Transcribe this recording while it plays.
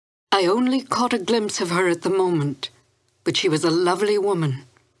I only caught a glimpse of her at the moment, but she was a lovely woman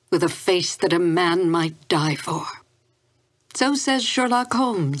with a face that a man might die for. So says Sherlock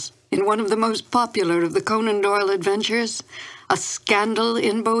Holmes in one of the most popular of the Conan Doyle adventures, A Scandal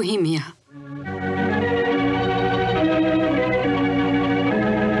in Bohemia.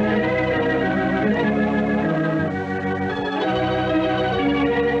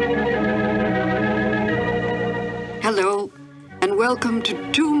 Hello, and welcome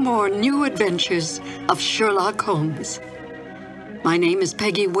to 2 more new adventures of Sherlock Holmes. My name is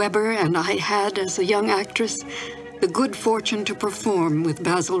Peggy Weber, and I had, as a young actress, the good fortune to perform with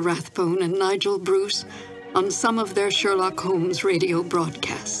Basil Rathbone and Nigel Bruce on some of their Sherlock Holmes radio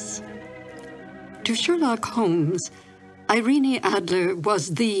broadcasts. To Sherlock Holmes, Irene Adler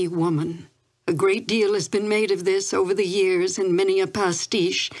was the woman. A great deal has been made of this over the years in many a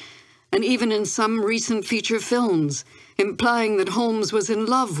pastiche, and even in some recent feature films, implying that Holmes was in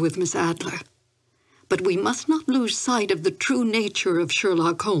love with Miss Adler. But we must not lose sight of the true nature of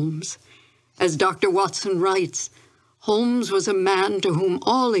Sherlock Holmes. As Dr. Watson writes, Holmes was a man to whom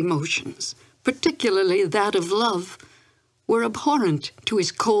all emotions, particularly that of love, were abhorrent to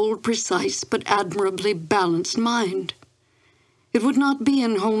his cold, precise, but admirably balanced mind. It would not be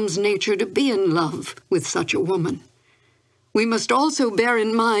in Holmes' nature to be in love with such a woman. We must also bear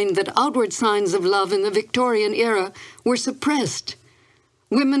in mind that outward signs of love in the Victorian era were suppressed.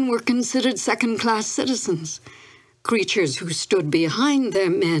 Women were considered second-class citizens, creatures who stood behind their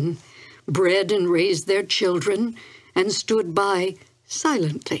men, bred and raised their children, and stood by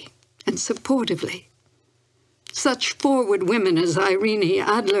silently and supportively. Such forward women as Irene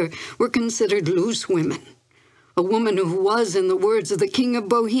Adler were considered loose women, a woman who was, in the words of the King of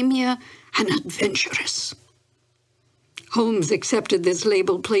Bohemia, an adventuress. Holmes accepted this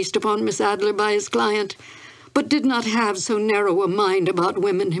label placed upon Miss Adler by his client, but did not have so narrow a mind about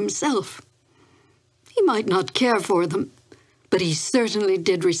women himself. He might not care for them, but he certainly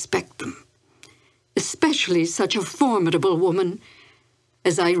did respect them, especially such a formidable woman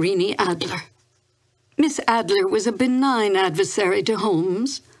as Irene Adler. Miss Adler was a benign adversary to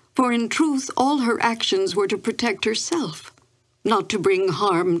Holmes, for in truth all her actions were to protect herself, not to bring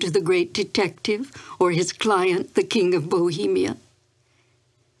harm to the great detective or his client, the King of Bohemia.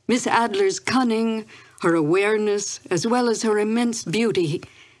 Miss Adler's cunning, her awareness, as well as her immense beauty,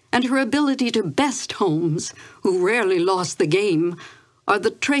 and her ability to best Holmes, who rarely lost the game, are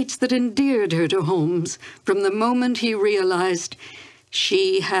the traits that endeared her to Holmes from the moment he realized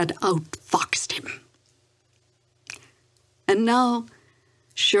she had outfoxed him. And now,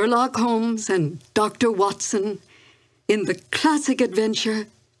 Sherlock Holmes and Dr. Watson in the classic adventure,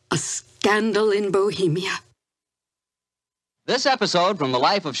 A Scandal in Bohemia. This episode from the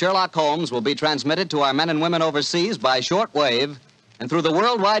life of Sherlock Holmes will be transmitted to our men and women overseas by shortwave and through the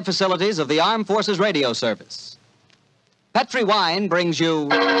worldwide facilities of the Armed Forces Radio Service. Petri Wine brings you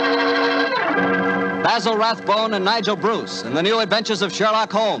Basil Rathbone and Nigel Bruce in the new adventures of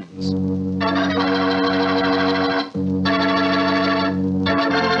Sherlock Holmes.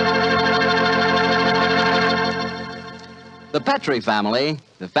 The Petri family,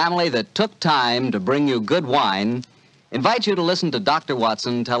 the family that took time to bring you good wine, invites you to listen to Dr.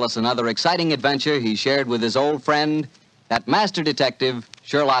 Watson tell us another exciting adventure he shared with his old friend, that master detective,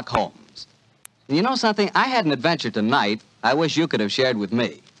 Sherlock Holmes. And you know something? I had an adventure tonight I wish you could have shared with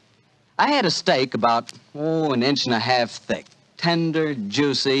me. I had a steak about, 1.5 inches thick, tender,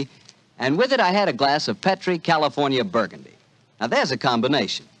 juicy, and with it I had a glass of Petri California Burgundy. Now there's a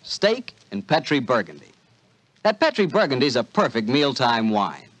combination, steak and Petri Burgundy. That Petri Burgundy's a perfect mealtime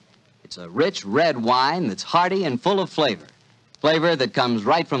wine. It's a rich red wine that's hearty and full of flavor. Flavor that comes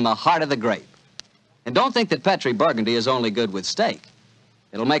right from the heart of the grape. And don't think that Petri Burgundy is only good with steak.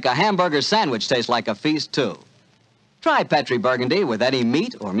 It'll make a hamburger sandwich taste like a feast, too. Try Petri Burgundy with any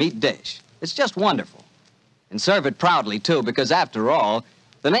meat or meat dish. It's just wonderful. And serve it proudly, too, because after all,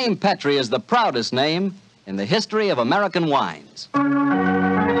 the name Petri is the proudest name in the history of American wines.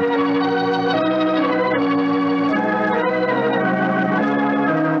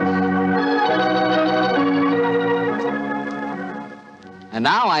 And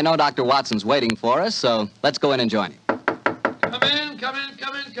now I know Dr. Watson's waiting for us, so let's go in and join him. Come in, come in,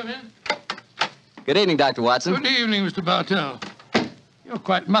 come in, come in. Good evening, Dr. Watson. Good evening, Mr. Bartell. You're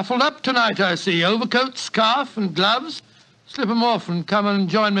quite muffled up tonight, I see. Overcoat, scarf, and gloves. Slip 'em off and come and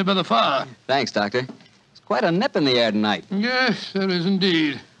join me by the fire. Thanks, Doctor. It's quite a nip in the air tonight. Yes, there is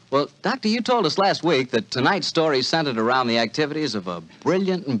indeed. Well, Doctor, you told us last week that tonight's story centered around the activities of a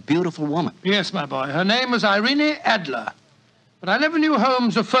brilliant and beautiful woman. Yes, my boy. Her name was Irene Adler. But I never knew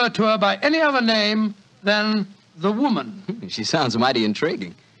Holmes refer to her by any other name than the woman. She sounds mighty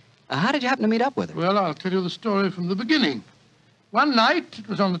intriguing. How did you happen to meet up with her? Well, I'll tell you the story from the beginning. One night, it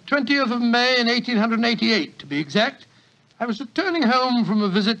was on the 20th of May in 1888, to be exact, I was returning home from a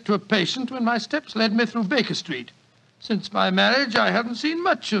visit to a patient when my steps led me through Baker Street. Since my marriage, I hadn't seen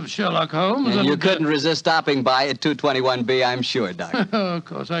much of Sherlock Holmes. And you couldn't resist stopping by at 221B, I'm sure, Doctor. Of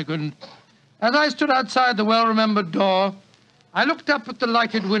course I couldn't. As I stood outside the well-remembered door, I looked up at the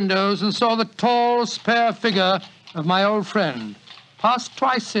lighted windows and saw the tall, spare figure of my old friend, pass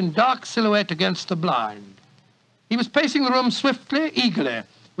twice in dark silhouette against the blind. He was pacing the room swiftly, eagerly,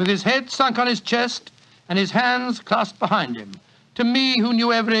 with his head sunk on his chest and his hands clasped behind him. To me, who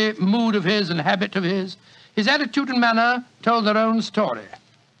knew every mood of his and habit of his attitude and manner told their own story.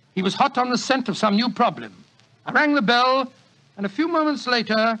 He was hot on the scent of some new problem. I rang the bell, and a few moments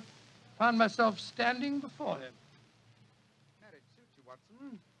later, found myself standing before him. Marriage suits you,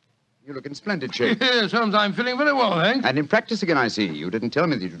 Watson. You look in splendid shape. Yes, Holmes, I'm feeling very well, thanks. And in practice again, I see. You didn't tell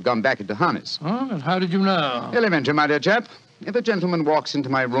me that you'd gone back into harness. Oh, and how did you know? Elementary, my dear chap. If a gentleman walks into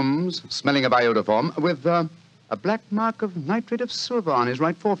my rooms smelling of iodoform with a black mark of nitrate of silver on his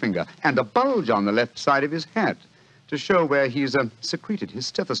right forefinger and a bulge on the left side of his hat to show where he's secreted his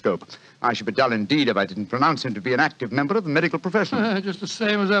stethoscope, I should be dull indeed if I didn't pronounce him to be an active member of the medical profession. Just the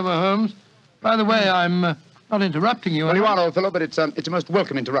same as ever, Holmes. By the way, I'm not interrupting you. Well, you are, old fellow, but it's a most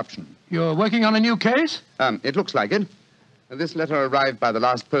welcome interruption. You're working on a new case? It looks like it. This letter arrived by the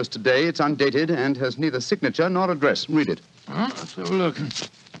last post today. It's undated and has neither signature nor address. Read it. Let's have a look.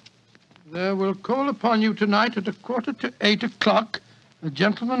 There will call upon you tonight at 7:45 a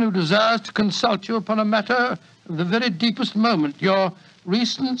gentleman who desires to consult you upon a matter of the very deepest moment. Your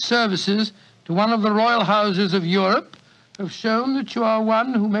recent services to one of the royal houses of Europe have shown that you are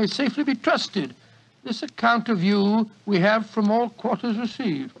one who may safely be trusted. This account of you we have from all quarters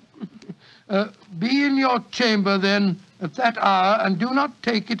received. Be in your chamber, then, at that hour, and do not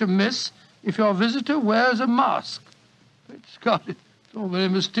take it amiss if your visitor wears a mask. Great Scott, it's all very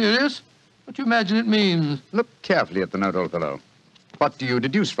mysterious. What do you imagine it means? Look carefully at the note, old fellow. What do you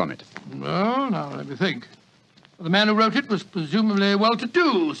deduce from it? Well, now, let me think. Well, the man who wrote it was presumably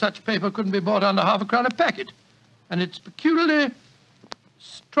well-to-do. Such paper couldn't be bought under half a crown a packet. And it's peculiarly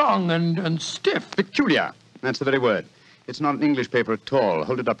strong and stiff. Peculiar. That's the very word. It's not an English paper at all.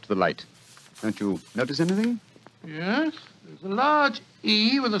 Hold it up to the light. Don't you notice anything? Yes. There's a large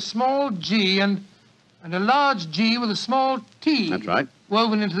E with a small G and a large G with a small T. That's right.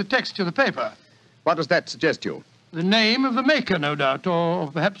 Woven into the texture of the paper. What does that suggest you? The name of the maker, no doubt,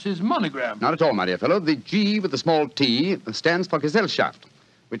 or perhaps his monogram. Not at all, my dear fellow. The G with the small T stands for Gesellschaft,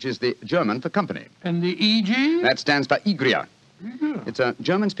 which is the German for company. And the EG? That stands for Igria. It's a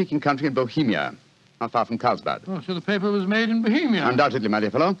German-speaking country in Bohemia, not far from Carlsbad. Oh, so the paper was made in Bohemia? Undoubtedly, my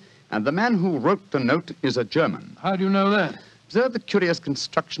dear fellow. And the man who wrote the note is a German. How do you know that? Observe the curious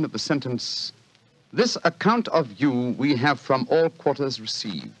construction of the sentence. This account of you we have from all quarters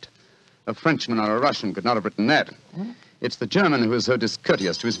received. A Frenchman or a Russian could not have written that. It's the German who is so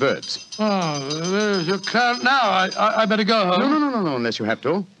discourteous to his verbs. Oh, there's your count now. I better go home. No, unless you have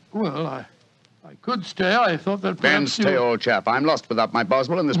to. Well, I could stay. I thought that Then perhaps stay, old chap. I'm lost without my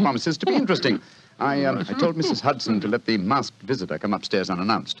Boswell, and this promises to be interesting. I told Mrs. Hudson to let the masked visitor come upstairs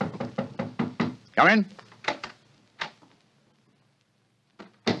unannounced. Come in.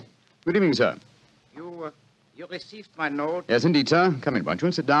 Good evening, sir. You received my note? Yes, indeed, sir. Come in, won't you,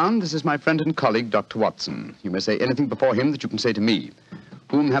 and sit down. This is my friend and colleague, Dr. Watson. You may say anything before him that you can say to me.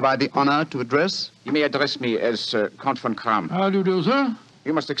 Whom have I the honor to address? You may address me as Count von Kram. How do you do, sir?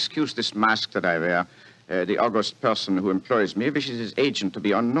 You must excuse this mask that I wear. The august person who employs me wishes his agent to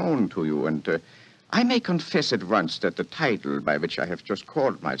be unknown to you, and I may confess at once that the title by which I have just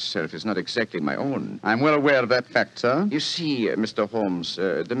called myself is not exactly my own. I'm well aware of that fact, sir. You see, Mr. Holmes,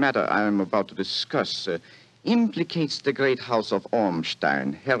 the matter I am about to discuss implicates the great house of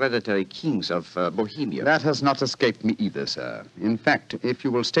Ormstein, hereditary kings of Bohemia. That has not escaped me either, sir. In fact, if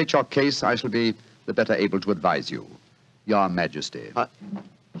you will state your case, I shall be the better able to advise you. Your Majesty.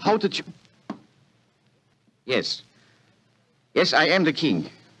 How did you... Yes. Yes, I am the king.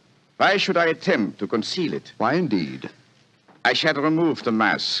 Why should I attempt to conceal it? Why, indeed? I shall remove the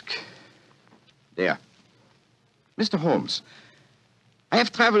mask. There. Mr. Holmes, I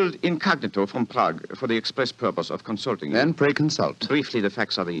have traveled incognito from Prague for the express purpose of consulting you. Then pray consult. Briefly, the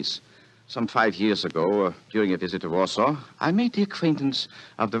facts are these. Some 5 years ago, during a visit to Warsaw, I made the acquaintance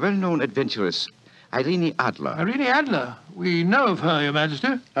of the well-known adventuress Irene Adler. Irene Adler. We know of her, Your Majesty.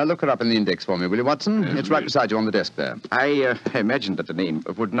 Look her up in the index for me, will you, Watson? Yes, it's right beside you on the desk there. I imagined that the name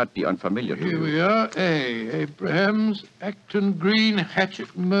would not be unfamiliar to Here you. we are. Abrahams, Acton Green,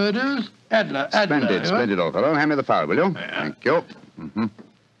 Hatchet Murders. Adler. Splendid, old fellow. Hand me the file, will you? Yeah. Thank you.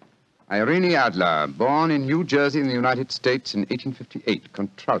 Irene Adler, born in New Jersey in the United States in 1858,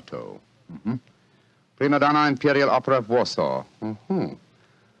 contralto. Prima donna Imperial Opera of Warsaw.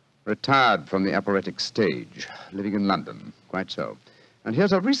 Retired from the operatic stage, living in London. Quite so. And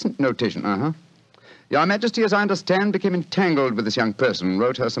here's a recent notation. Your Majesty, as I understand, became entangled with this young person,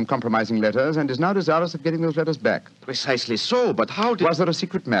 wrote her some compromising letters, and is now desirous of getting those letters back. Precisely so, but how did... Was there a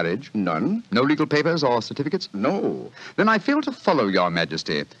secret marriage? None. No legal papers or certificates? No. Then I fail to follow, Your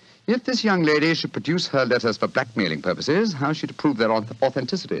Majesty. If this young lady should produce her letters for blackmailing purposes, how is she to prove their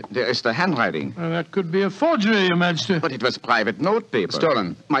authenticity? There is the handwriting. Well, that could be a forgery, Your Majesty. But it was private notepaper.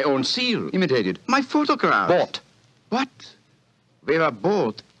 Stolen. My own seal. Imitated. My photograph. Bought. What? We were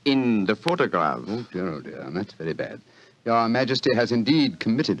both in the photograph. Oh, dear. That's very bad. Your Majesty has indeed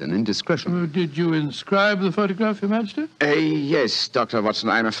committed an indiscretion. Did you inscribe the photograph, Your Majesty? Yes, Dr. Watson,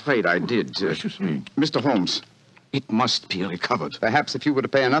 I'm afraid I did. Gracious me. Mr. Holmes, it must be recovered. Perhaps if you were to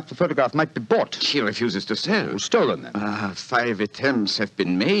pay enough, the photograph might be bought. She refuses to sell. Stolen, then. 5 attempts have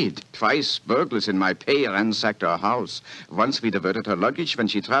been made. Twice burglars in my pay ransacked her house. Once we diverted her luggage when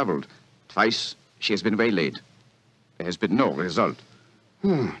she traveled. Twice she has been waylaid. There has been no result.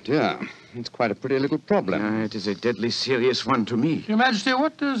 Oh, dear. It's quite a pretty little problem. It is a deadly serious one to me. Your Majesty,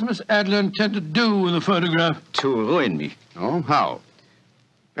 what does Miss Adler intend to do with the photograph? To ruin me. Oh, how?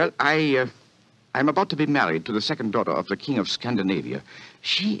 Well, I'm about to be married to the second daughter of the King of Scandinavia.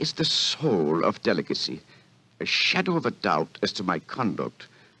 She is the soul of delicacy. A shadow of a doubt as to my conduct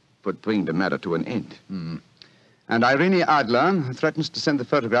would bring the matter to an end. And Irene Adler threatens to send the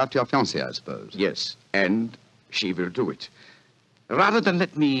photograph to your fiancé, I suppose. Yes, and she will do it. Rather than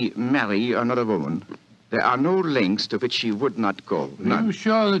let me marry another woman, there are no lengths to which she would not go. Are you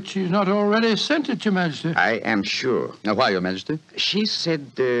sure that she's not already sent it, Your Majesty? I am sure. Now, why, Your Majesty? She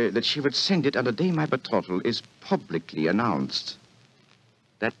said that she would send it on the day my betrothal is publicly announced.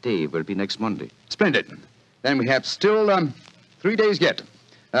 That day will be next Monday. Splendid. Then we have still 3 days yet.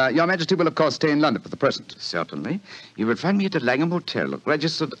 Your Majesty will, of course, stay in London for the present. Certainly. You will find me at the Langham Hotel,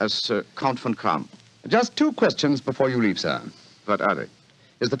 registered as Count von Kram. Just 2 questions before you leave, sir. What are they?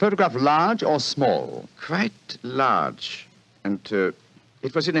 Is the photograph large or small? Quite large. And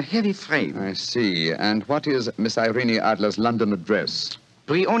it was in a heavy frame. I see. And what is Miss Irene Adler's London address?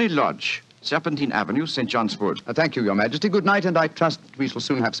 Briony Lodge, Serpentine Avenue, St. John's Wood. Thank you, Your Majesty. Good night, and I trust we shall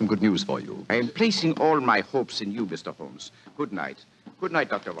soon have some good news for you. I am placing all my hopes in you, Mr. Holmes. Good night. Good night,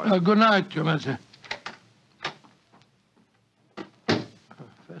 Dr. Watson. Good night, Your Majesty.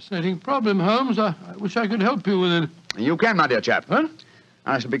 Fascinating problem, Holmes. I wish I could help you with it. You can, my dear chap. Huh?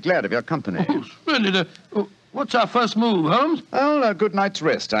 I shall be glad of your company. Oh, splendid. What's our first move, Holmes? Well, a good night's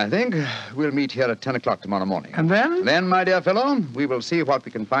rest, I think. We'll meet here at 10 o'clock tomorrow morning. And then? Then, my dear fellow, we will see what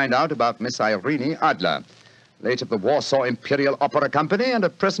we can find out about Miss Irene Adler, late of the Warsaw Imperial Opera Company and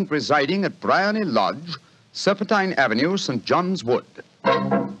at present residing at Briony Lodge, Serpentine Avenue, St. John's Wood.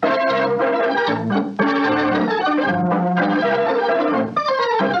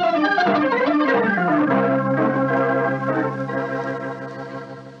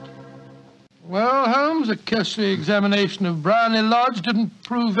 Well, Holmes, a cursory examination of Briony Lodge didn't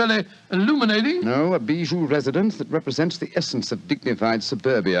prove very illuminating. No, a bijou residence that represents the essence of dignified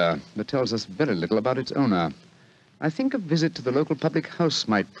suburbia, but tells us very little about its owner. I think a visit to the local public house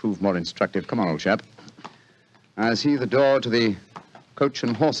might prove more instructive. Come on, old chap. I see the door to the Coach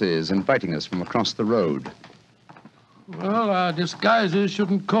and Horses inviting us from across the road. Well, our disguises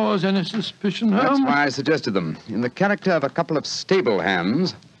shouldn't cause any suspicion, Holmes. That's why I suggested them. In the character of a couple of stable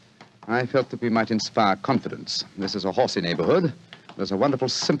hands, I felt that we might inspire confidence. This is a horsey neighborhood. There's a wonderful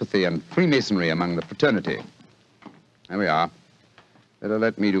sympathy and Freemasonry among the fraternity. There we are. Better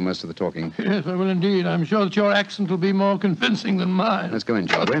let me do most of the talking. Yes, I will indeed. I'm sure that your accent will be more convincing than mine. Let's go in,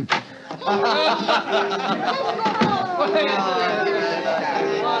 shall we?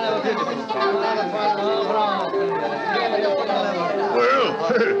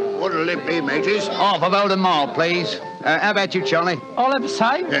 Well, what'll it be, mateys? Half of Old and Mild, please. How about you, Charlie? All of the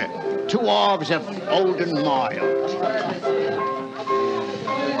same? 2 halves of Old and Mild.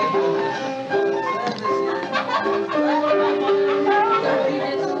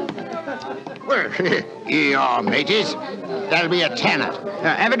 Well, here you are, mateys. That'll be a tenner.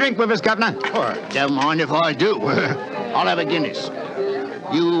 Have a drink with us, Governor. Oh, don't mind if I do. I'll have a Guinness.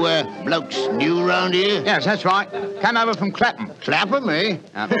 You blokes new round here? Yes, that's right. Came over from Clapham. Clapham, eh?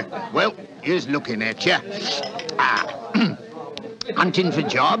 Well, here's looking at you. Hunting for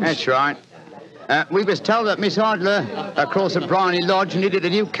jobs? That's right. We was told that Miss Adler across at Briony Lodge needed a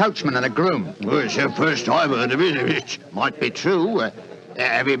new coachman and a groom. Well, it's the first I've heard of it. It might be true.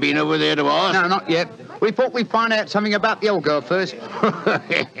 Have you been over there to ask? No, not yet. We thought we'd find out something about the old girl first.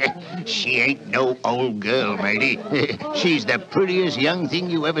 She ain't no old girl, matey. She's the prettiest young thing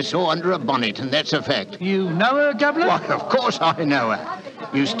you ever saw under a bonnet, and that's a fact. You know her, Governor? Why, of course I know her.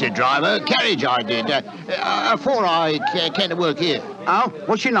 Used to drive her carriage, I did, afore I came to work here. Oh,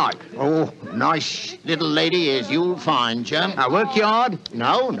 what's she like? Oh, nice little lady as you'll find, chum. Work hard?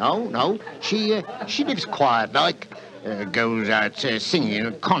 No. She lives quiet like. Goes out singing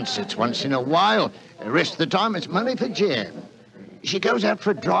at concerts once in a while. The rest of the time it's money for jam. She goes out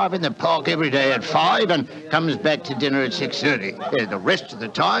for a drive in the park every day at 5 and comes back to dinner at 6:30. The rest of the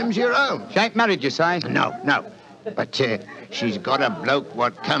time's your own. She ain't married, you say? No. But she's got a bloke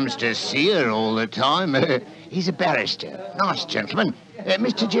what comes to see her all the time. He's a barrister. Nice gentleman.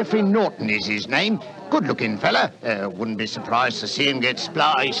 Mr. Geoffrey Norton is his name. Good-looking fella. Wouldn't be surprised to see him get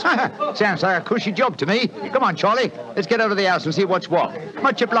spliced. Sounds like a cushy job to me. Come on, Charlie. Let's get over to the house and see what's what.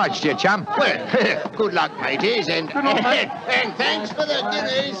 Much obliged to you, chum. Well, good luck, mateys, and thanks for the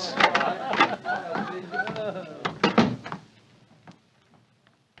dinners.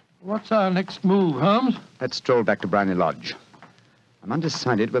 What's our next move, Holmes? Let's stroll back to Briny Lodge. I'm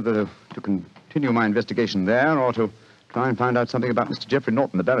undecided whether to continue my investigation there or to try and find out something about Mr. Geoffrey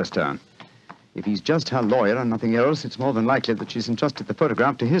Norton, the barrister. If he's just her lawyer and nothing else, it's more than likely that she's entrusted the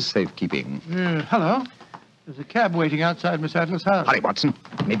photograph to his safekeeping. Hello. There's a cab waiting outside Miss Adler's house. Hurry, Watson.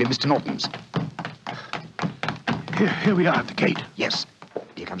 Maybe Mr. Norton's. Here we are at the gate. Yes.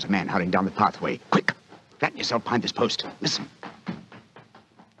 Here comes a man hurrying down the pathway. Quick. Flatten yourself behind this post. Listen.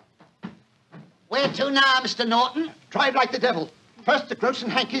 Where to now, Mr. Norton? Drive like the devil. First to Gross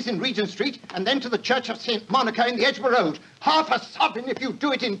and Hankey's in Regent Street, and then to the Church of St. Monica in the Edgware Road. Half a sovereign if you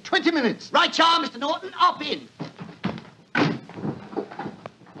do it in 20 minutes. Right, you are, Mr. Norton. Up in.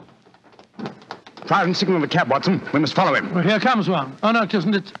 Try and signal the cab, Watson. We must follow him. Well, here comes one. Oh, no, it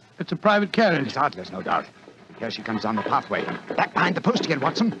isn't. It's a private carriage. Miss Adler's, no doubt. Here she comes down the pathway. Back behind the post again,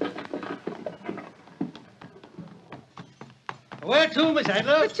 Watson. Where to, Miss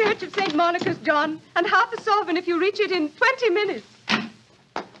Adler? The Church of St. Monica's, John, and half a sovereign if you reach it in 20 minutes.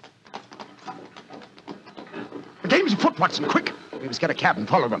 The game's afoot, Watson. Quick. We must get a cab and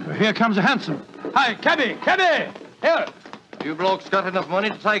follow them. Here comes a hansom. Hi, cabby! Here! You blokes got enough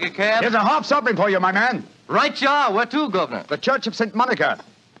money to take a cab? Here's a half sovereign for you, my man. Right you are. Where to, Governor? The Church of St. Monica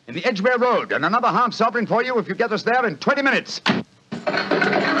in the Edgware Road, and another half sovereign for you if you get us there in 20 minutes.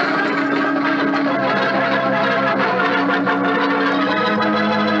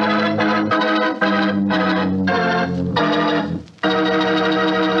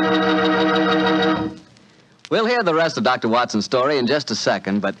 We'll hear the rest of Dr. Watson's story in just a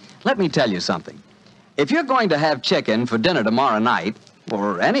second, but let me tell you something. If you're going to have chicken for dinner tomorrow night,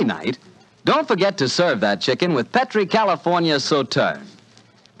 or any night, don't forget to serve that chicken with Petri California Sauterne.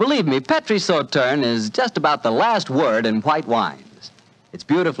 Believe me, Petri Sauterne is just about the last word in white wines. It's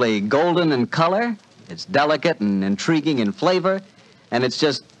beautifully golden in color, it's delicate and intriguing in flavor, and it's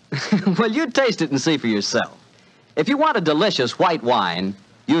just, well, you taste it and see for yourself. If you want a delicious white wine,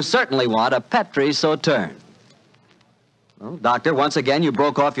 you certainly want a Petri Sauterne. Well, Doctor, once again, you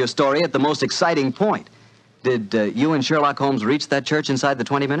broke off your story at the most exciting point. Did you and Sherlock Holmes reach that church inside the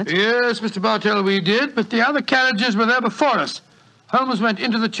 20 minutes? Yes, Mr. Bartell, we did, but the other carriages were there before us. Holmes went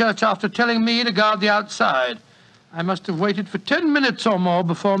into the church after telling me to guard the outside. I must have waited for 10 minutes or more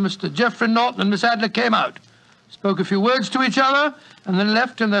before Mr. Geoffrey Norton and Miss Adler came out, spoke a few words to each other, and then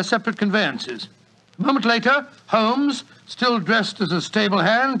left in their separate conveyances. A moment later, Holmes, still dressed as a stable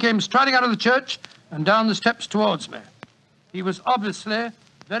hand, came striding out of the church and down the steps towards me. He was obviously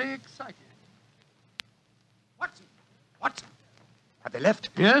very excited. Watson. Have they left?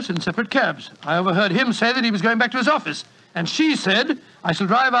 Yes, in separate cabs. I overheard him say that he was going back to his office. And she said, I shall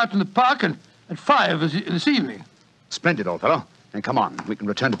drive out in the park at 5 this evening. Splendid, old fellow. Then come on. We can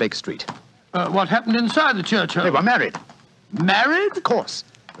return to Baker Street. What happened inside the church, Holmes? They were married. Married? Of course.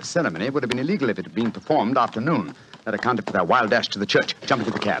 The ceremony would have been illegal if it had been performed after noon. That accounted for their wild dash to the church. Jump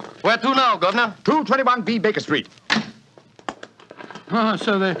into the cab. Where to now, Governor? 221B Baker Street. Oh,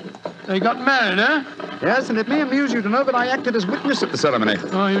 so they got married, eh? Yes, and it may amuse you to know that I acted as witness at the ceremony.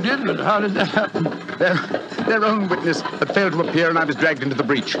 Oh, you did? But how did that happen? Their own witness had failed to appear, and I was dragged into the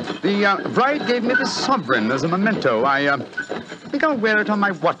breach. The bride gave me this sovereign as a memento. I think I'll wear it on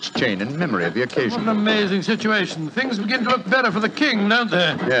my watch chain in memory of the occasion. What an amazing situation. Things begin to look better for the king, don't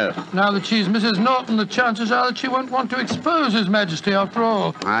they? Yes. Now that she's Mrs. Norton, the chances are that she won't want to expose His Majesty after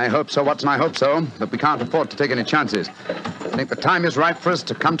all. I hope so, Watson, I hope so. But we can't afford to take any chances. I think the time is right for us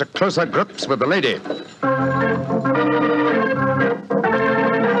to come to closer grips with the lady.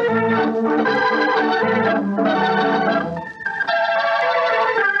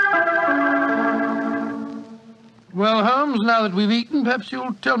 now that we've eaten, perhaps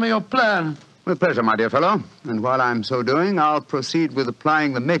you'll tell me your plan. With pleasure, my dear fellow. And while I'm so doing, I'll proceed with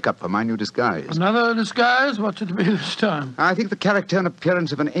applying the makeup for my new disguise. Another disguise? What's it to be this time? I think the character and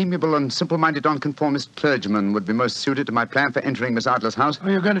appearance of an amiable and simple-minded nonconformist clergyman would be most suited to my plan for entering Miss Adler's house. Are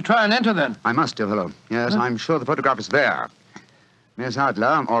you going to try and enter, then? I must, dear fellow. Yes, I'm sure the photograph is there. Miss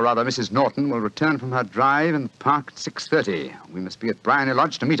Adler, or rather Mrs. Norton, will return from her drive in the park at 6:30. We must be at Bryony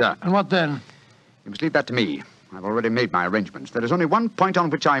Lodge to meet her. And what then? You must leave that to me. I've already made my arrangements. There is only one point on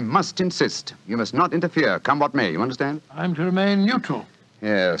which I must insist. You must not interfere, come what may. You understand? I'm to remain neutral.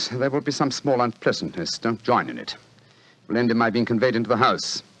 Yes, there will be some small unpleasantness. Don't join in it. It will end in my being conveyed into the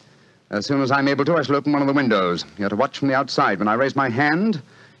house. As soon as I'm able to, I shall open one of the windows. You're to watch from the outside. When I raise my hand,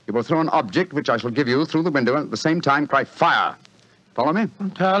 you will throw an object which I shall give you through the window and at the same time cry, fire. Follow me?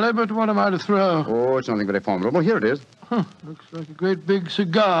 Entirely, but what am I to throw? Oh, it's nothing very formidable. Here it is. Looks like a great big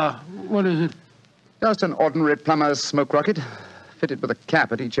cigar. What is it? Just an ordinary plumber's smoke rocket, fitted with a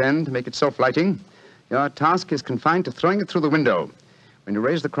cap at each end to make it self-lighting. Your task is confined to throwing it through the window. When you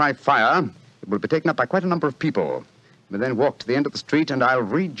raise the cry, fire, it will be taken up by quite a number of people. You will then walk to the end of the street, and I'll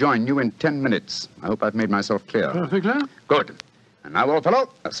rejoin you in 10 minutes. I hope I've made myself clear. Perfectly. Good. And now, old fellow,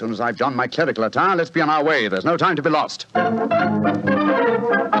 as soon as I've donned my clerical attire, let's be on our way. There's no time to be lost.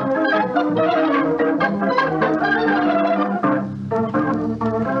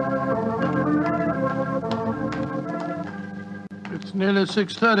 It's nearly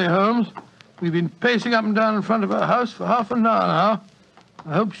 6:30, Holmes. We've been pacing up and down in front of her house for half an hour now.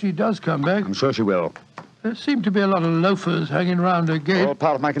 I hope she does come back. I'm sure she will. There seem to be a lot of loafers hanging round her gate. All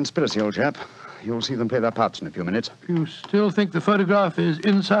part of my conspiracy, old chap. You'll see them play their parts in a few minutes. You still think the photograph is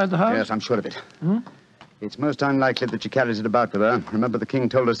inside the house? Yes, I'm sure of it. It's most unlikely that she carries it about with her. Remember, the king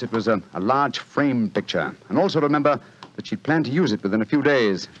told us it was a large frame picture. And also remember that she'd planned to use it within a few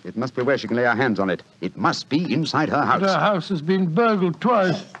days. It must be where she can lay her hands on it. It must be inside her house. But her house has been burgled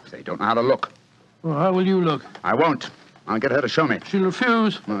twice. They don't know how to look. Well, how will you look? I won't. I'll get her to show me. She'll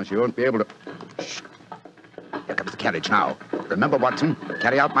refuse. No, she won't be able to. Shh. Here comes the carriage now. Remember, Watson,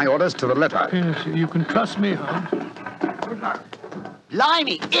 carry out my orders to the letter. Yes, you can trust me, Holmes. Good luck.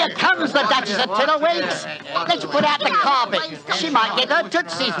 Blimey, here comes the Duchess of Tiddlewigs. Let's put out the carpet. She might get her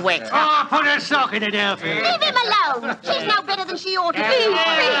tootsies wet. Oh, put a sock in it, Alfie. Leave him alone. She's no better than she ought to be. Please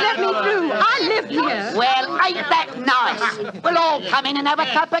let me through. I live here. Well, ain't that nice? We'll all come in and have a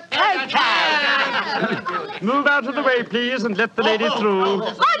cup of cocoa. Move out of the way, please, and let the lady through.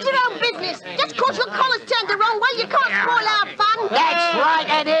 Mind your own business. Just 'cause your collar's turned the wrong way, you can't spoil our fun. That's right,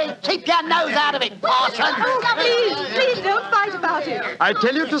 Eddie. Keep your nose out of it, parson. Please don't fight about it. I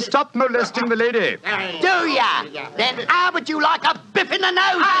tell you to stop molesting the lady. Do ya? Then how would you like a biff in the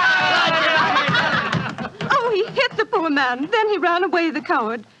nose? Oh, he hit the poor man. Then he ran away, the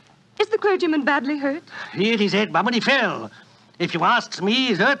coward. Is the clergyman badly hurt? He hit his head, Mum, and he fell. If you asks me,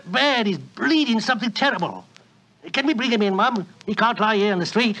 he's hurt bad. He's bleeding something terrible. Can we bring him in, Mum? He can't lie here in the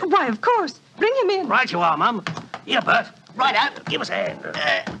street. Why, of course. Bring him in. Right you are, Mum. Here, Bert. Right out. Give us a hand.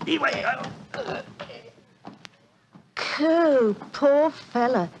 Anyway. Coo, poor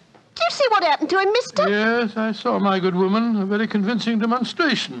fella. Do you see what happened to him, mister? Yes, I saw, my good woman. A very convincing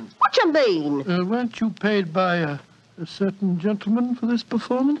demonstration. What you mean? Weren't you paid by a certain gentleman for this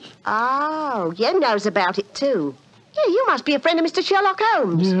performance? Oh, you knows about it, too. Yeah, you must be a friend of Mr. Sherlock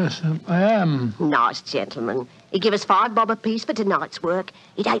Holmes. Yes, I am. Nice gentleman. He give us $5 bob apiece for tonight's work.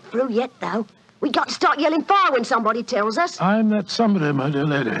 It ain't through yet, though. We got to start yelling fire when somebody tells us. I'm that somebody, my dear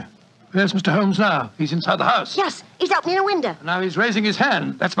lady. There's Mr. Holmes now. He's inside the house. Yes, he's opening a window. Now he's raising his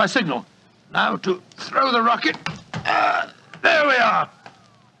hand. That's my signal. Now to throw the rocket. There we are.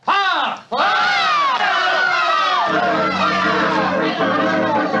 Fire!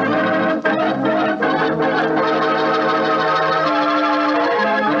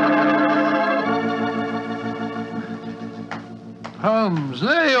 Holmes,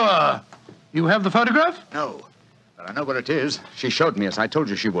 there you are. You have the photograph? No. But I know what it is. She showed me, as I told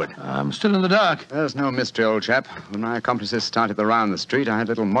you she would. I'm still in the dark. There's no mystery, old chap. When my accomplices started the row in the street, I had a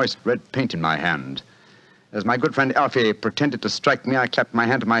little moist red paint in my hand. As my good friend Alfie pretended to strike me, I clapped my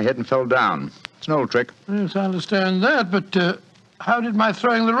hand to my head and fell down. It's an old trick. Yes, I understand that, but how did my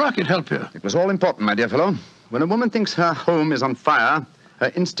throwing the rocket help you? It was all important, my dear fellow. When a woman thinks her home is on fire,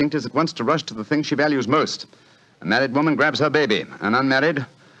 her instinct is at once to rush to the thing she values most. A married woman grabs her baby. An unmarried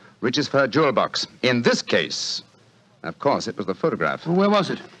reaches for her jewel box. In this case, of course, it was the photograph. Where was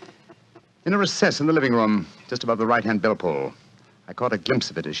it? In a recess in the living room, just above the right-hand bell pull. I caught a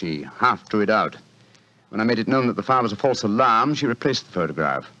glimpse of it as she half drew it out. When I made it known that the fire was a false alarm, she replaced the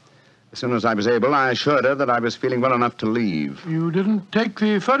photograph. As soon as I was able, I assured her that I was feeling well enough to leave. You didn't take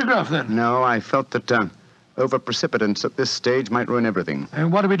the photograph, then? No, I felt that over precipitants at this stage might ruin everything.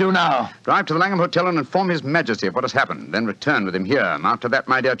 And what do we do now? Drive to the Langham Hotel and inform His Majesty of what has happened. Then return with him here. After that,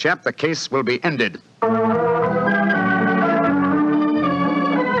 my dear chap, the case will be ended.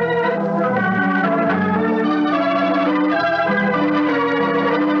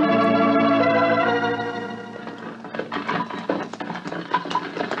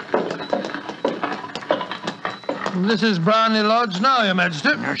 This is Brownlee Lodge now, Your Majesty.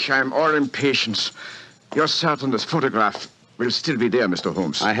 Yes, I'm all impatience. You're certain this photograph will still be there, Mr.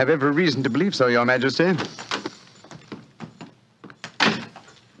 Holmes? I have every reason to believe so, Your Majesty.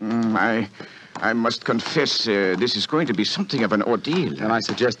 I must confess, this is going to be something of an ordeal. Then I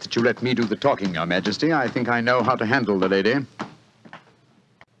suggest that you let me do the talking, Your Majesty. I think I know how to handle the lady.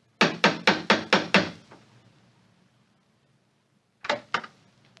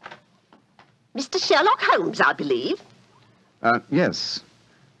 Mr. Sherlock Holmes, I believe. Yes.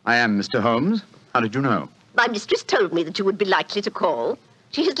 I am Mr. Holmes. How did you know? My mistress told me that you would be likely to call.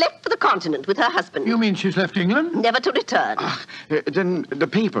 She has left for the continent with her husband. You mean she's left England? Never to return. Then the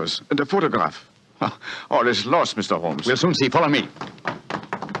papers, the photograph. All is lost, Mr. Holmes. We'll soon see. Follow me.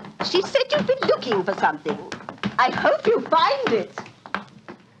 She said you've been looking for something. I hope you find it.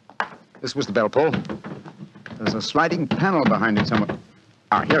 This was the bell pull. There's a sliding panel behind it somewhere.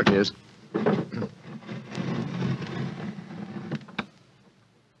 Ah, here it is.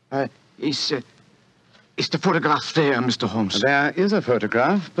 Is the photograph there, Mr. Holmes? There is a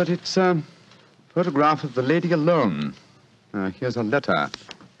photograph, but it's a photograph of the lady alone. Here's a letter,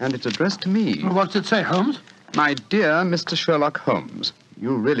 and it's addressed to me. Well, what's it say, Holmes? My dear Mr. Sherlock Holmes,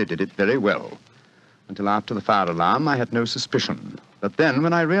 you really did it very well. Until after the fire alarm, I had no suspicion. But then,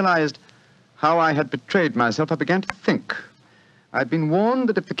 when I realized how I had betrayed myself, I began to think. I'd been warned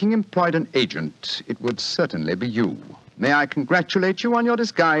that if the king employed an agent, it would certainly be you. May I congratulate you on your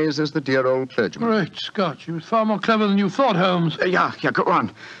disguise as the dear old clergyman? Great Scott, you was far more clever than you thought, Holmes. Yeah, go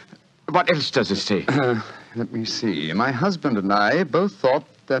on. What else does it say? Let me see. My husband and I both thought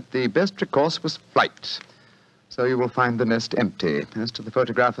that the best recourse was flight. So you will find the nest empty. As to the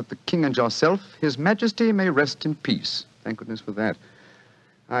photograph of the king and yourself, His Majesty may rest in peace. Thank goodness for that.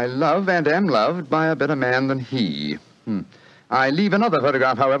 I love and am loved by a better man than he. I leave another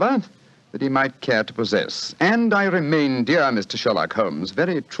photograph, however, that he might care to possess. And I remain, dear Mr. Sherlock Holmes,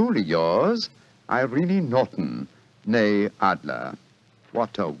 very truly yours, Irene Norton, née Adler.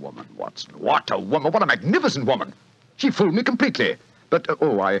 What a woman, Watson. What a woman. What a magnificent woman. She fooled me completely. But,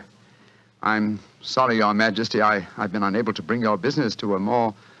 I'm sorry, Your Majesty. I've been unable to bring your business to a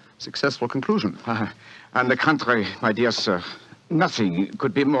more successful conclusion. On the contrary, my dear sir, nothing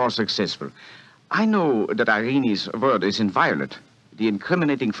could be more successful. I know that Irene's word is inviolate. The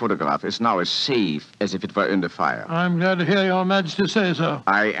incriminating photograph is now as safe as if it were in the fire. I'm glad to hear Your Majesty say so.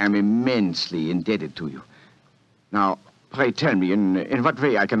 I am immensely indebted to you. Now, pray tell me in what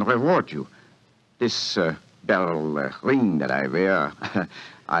way I can reward you. This beryl ring that I wear,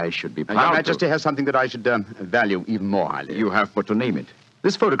 I should be proud Your Majesty has something that I should value even more highly. You have but to name it.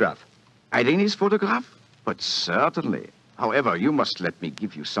 This photograph. Irene's photograph? But certainly. However, you must let me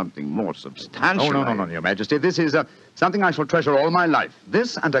give you something more substantial. Oh, no, Your Majesty. This is something I shall treasure all my life.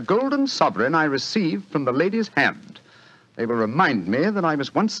 This and a golden sovereign I received from the lady's hand. They will remind me that I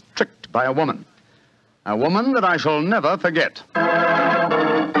was once tricked by a woman. A woman that I shall never forget.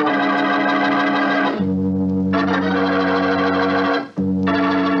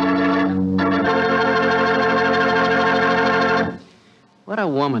 What a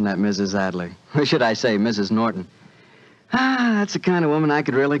woman, that Mrs. Adler. Or should I say, Mrs. Norton. That's the kind of woman I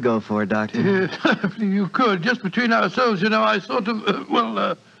could really go for, Doctor. Yes, you could. Just between ourselves, I sort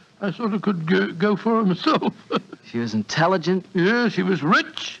of, I sort of could go for her myself. She was intelligent. Yeah, she was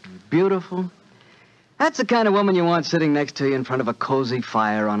rich. Beautiful. That's the kind of woman you want sitting next to you in front of a cozy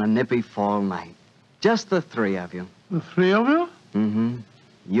fire on a nippy fall night. Just the three of you. The three of you? Mm-hmm.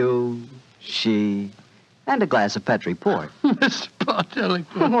 You, she, and a glass of Petri port. Mr. Bartelli.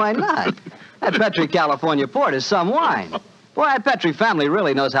 Why not? That Petri California port is some wine. Boy, that Petri family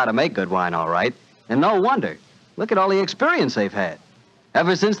really knows how to make good wine, all right. And no wonder. Look at all the experience they've had.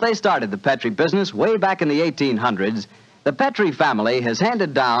 Ever since they started the Petri business way back in the 1800s, the Petri family has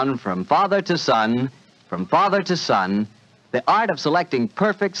handed down from father to son, the art of selecting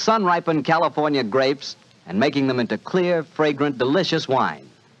perfect sun-ripened California grapes and making them into clear, fragrant, delicious wine.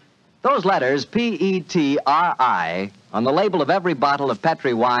 Those letters, P-E-T-R-I, on the label of every bottle of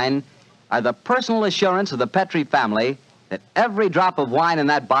Petri wine are the personal assurance of the Petri family that every drop of wine in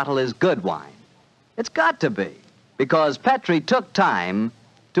that bottle is good wine. It's got to be, because Petri took time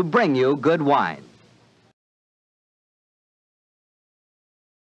to bring you good wine.